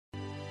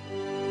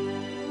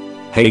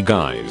Hey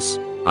guys,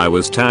 I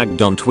was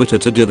tagged on Twitter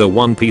to do the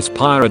One Piece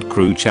Pirate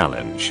Crew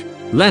challenge.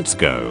 Let's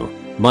go.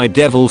 My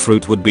devil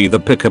fruit would be the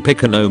Pika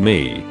Pika no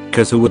Mi,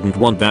 cause who wouldn't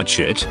want that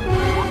shit?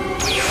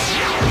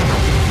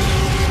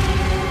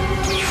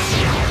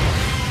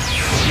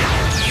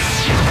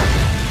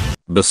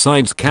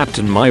 Besides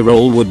captain, my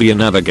role would be a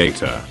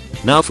navigator.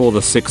 Now for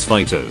the 6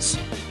 fighters.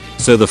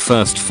 So the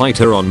first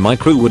fighter on my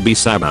crew would be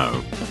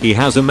Sabo. He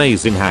has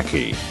amazing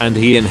haki, and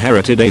he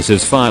inherited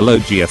Ace's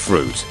Phyllogia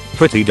fruit.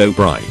 Pretty dope,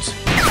 right?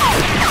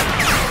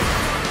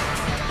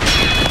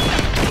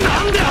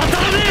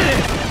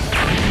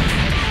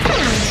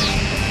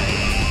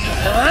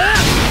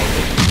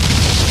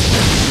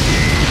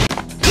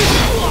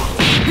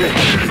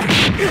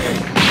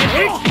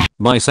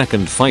 My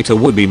second fighter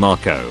would be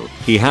Marco.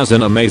 He has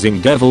an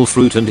amazing devil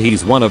fruit and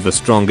he's one of the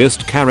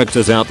strongest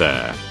characters out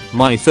there.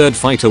 My third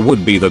fighter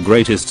would be the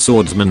greatest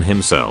swordsman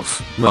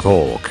himself,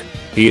 Mihawk.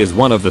 He is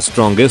one of the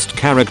strongest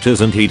characters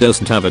and he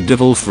doesn't have a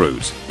devil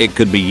fruit. It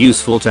could be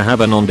useful to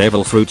have a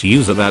non-devil fruit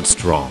user that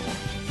strong.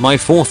 My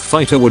fourth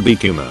fighter would be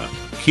Kuma.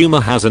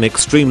 Kuma has an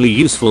extremely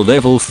useful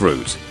devil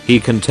fruit. He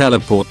can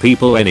teleport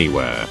people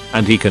anywhere,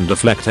 and he can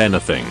deflect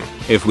anything.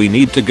 If we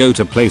need to go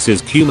to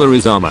places, Kuma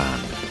is our man.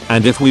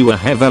 And if we were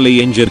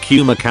heavily injured,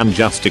 Kuma can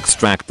just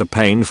extract the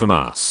pain from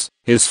us.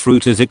 His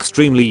fruit is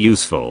extremely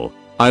useful.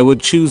 I would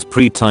choose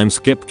pre-time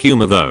skip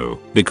Kuma though,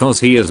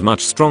 because he is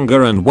much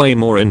stronger and way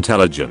more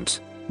intelligent.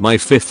 My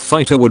fifth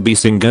fighter would be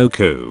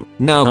Sengoku.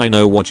 Now I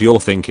know what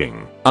you're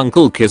thinking.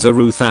 Uncle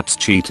Kizaru, that's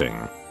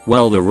cheating.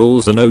 Well, the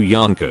rules are no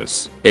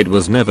Yonkers. It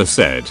was never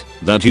said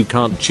that you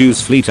can't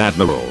choose fleet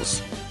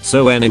admirals.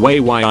 So anyway,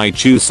 why I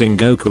choose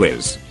Sengoku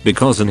is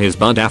because in his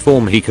Buddha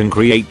form he can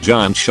create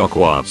giant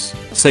shockwaves.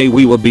 Say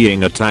we were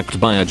being attacked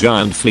by a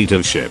giant fleet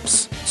of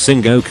ships,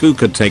 Sengoku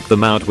could take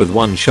them out with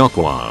one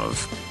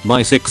shockwave.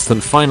 My sixth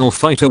and final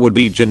fighter would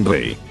be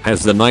Jinbei,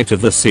 has the Knight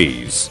of the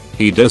Seas.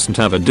 He doesn't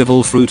have a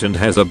devil fruit and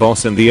has a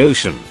boss in the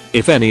ocean.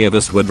 If any of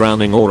us were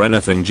drowning or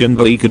anything,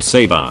 Jinbei could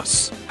save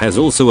us. Has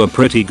also a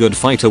pretty good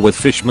fighter with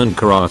Fishman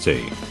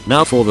Karate.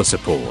 Now for the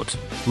support.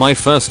 My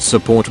first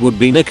support would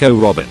be Nico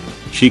Robin.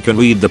 She can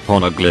read the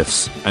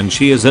poneglyphs, and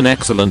she is an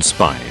excellent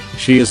spy.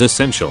 She is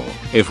essential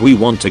if we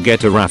want to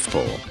get a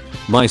raffle.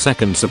 My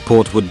second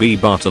support would be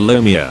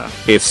Bartolomea.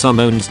 If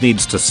Summones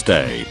needs to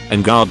stay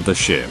and guard the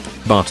ship,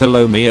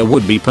 Bartolomea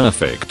would be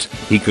perfect.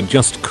 He could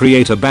just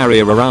create a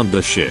barrier around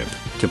the ship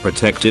to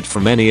protect it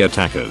from any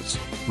attackers.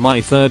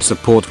 My third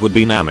support would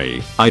be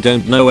Nami. I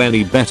don't know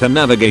any better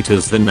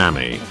navigators than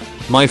Nami.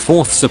 My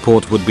fourth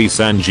support would be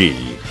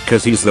Sanji,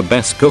 cause he's the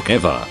best cook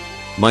ever.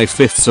 My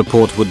fifth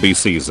support would be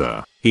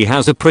Caesar. He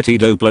has a pretty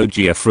dope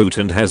Logia fruit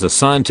and has a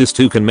scientist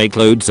who can make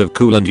loads of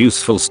cool and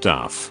useful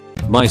stuff.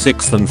 My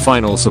sixth and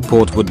final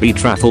support would be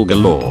Trafalgar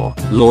Law.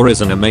 Law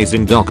is an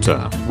amazing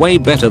doctor, way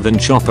better than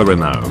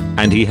Chopperimo,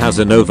 and he has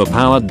an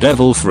overpowered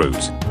devil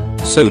fruit.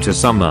 So to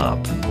sum up,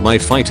 my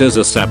fighters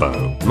are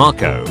Sabo,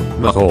 Marco,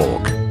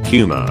 Mihawk,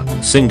 Kuma,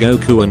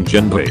 Sengoku and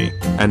Jinbei,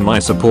 and my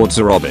supports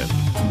are Robin,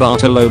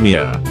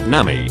 Bartolomea,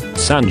 Nami,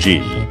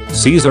 Sanji,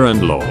 Caesar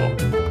and Law.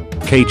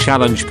 K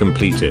challenge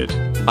completed.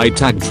 I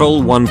tagged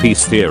Troll One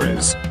Piece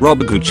Theories, Rob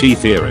Gucci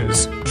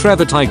Theories,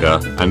 Trevor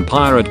Tiger, and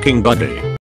Pirate King Buddy.